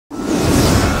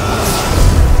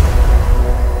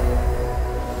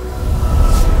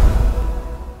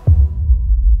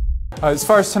As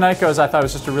far as tonight goes, I thought it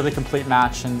was just a really complete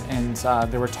match, and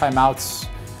there were timeouts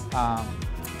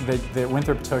that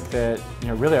Winthrop took that,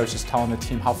 really I was just telling the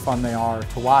team how fun they are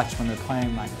to watch when they're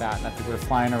playing like that, and I think they're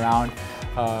flying around.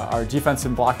 Our defense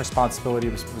and block responsibility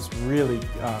was really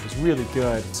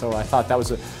good. So I thought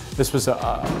this was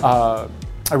a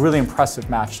really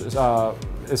impressive match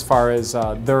as far as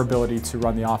their ability to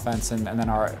run the offense and then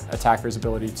our attackers'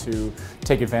 ability to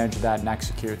take advantage of that and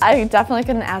execute. I definitely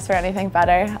couldn't ask for anything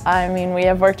better. I mean, we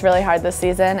have worked really hard this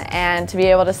season, and to be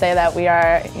able to say that we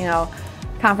are,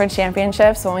 conference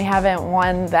championships when we haven't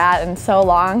won that in so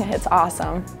long, it's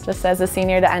awesome. Just as a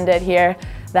senior to end it here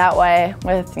that way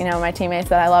with my teammates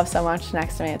that I love so much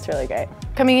next to me, it's really great.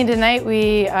 Coming in tonight,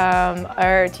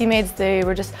 our teammates, they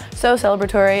were just so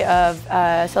celebratory of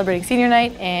celebrating senior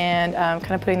night and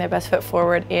kind of putting their best foot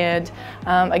forward. And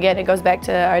again, it goes back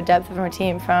to our depth of our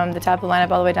team from the top of the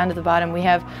lineup all the way down to the bottom. We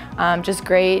have just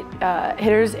great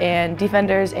hitters and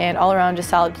defenders and all around just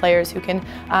solid players who can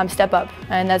step up.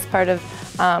 And that's part of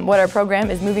what our program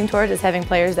is moving towards, is having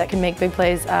players that can make big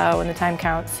plays when the time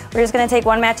counts. We're just going to take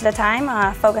one match at a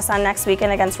time, focus on next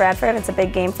weekend against Radford. It's a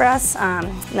big game for us. And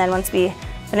then once we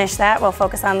finish that, we'll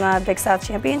focus on the Big South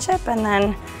Championship and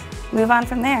then move on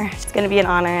from there. It's going to be an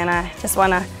honor, and I just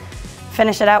want to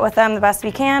finish it out with them the best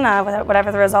we can.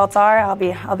 Whatever the results are, I'll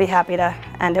be happy to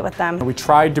end it with them. We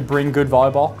tried to bring good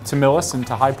volleyball to Millis and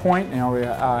to High Point. We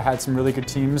had some really good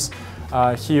teams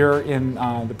here in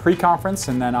the pre-conference,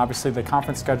 and then obviously the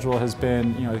conference schedule has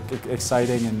been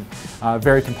exciting and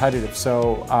very competitive.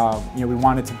 So we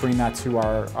wanted to bring that to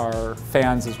our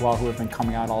fans as well, who have been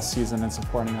coming out all season and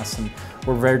supporting us, and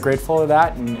we're very grateful for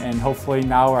that. And hopefully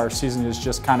now our season is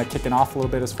just kind of kicking off a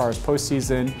little bit as far as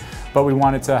postseason. But we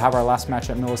wanted to have our last match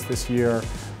at Millis this year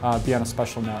be on a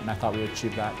special note, and I thought we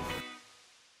achieved that.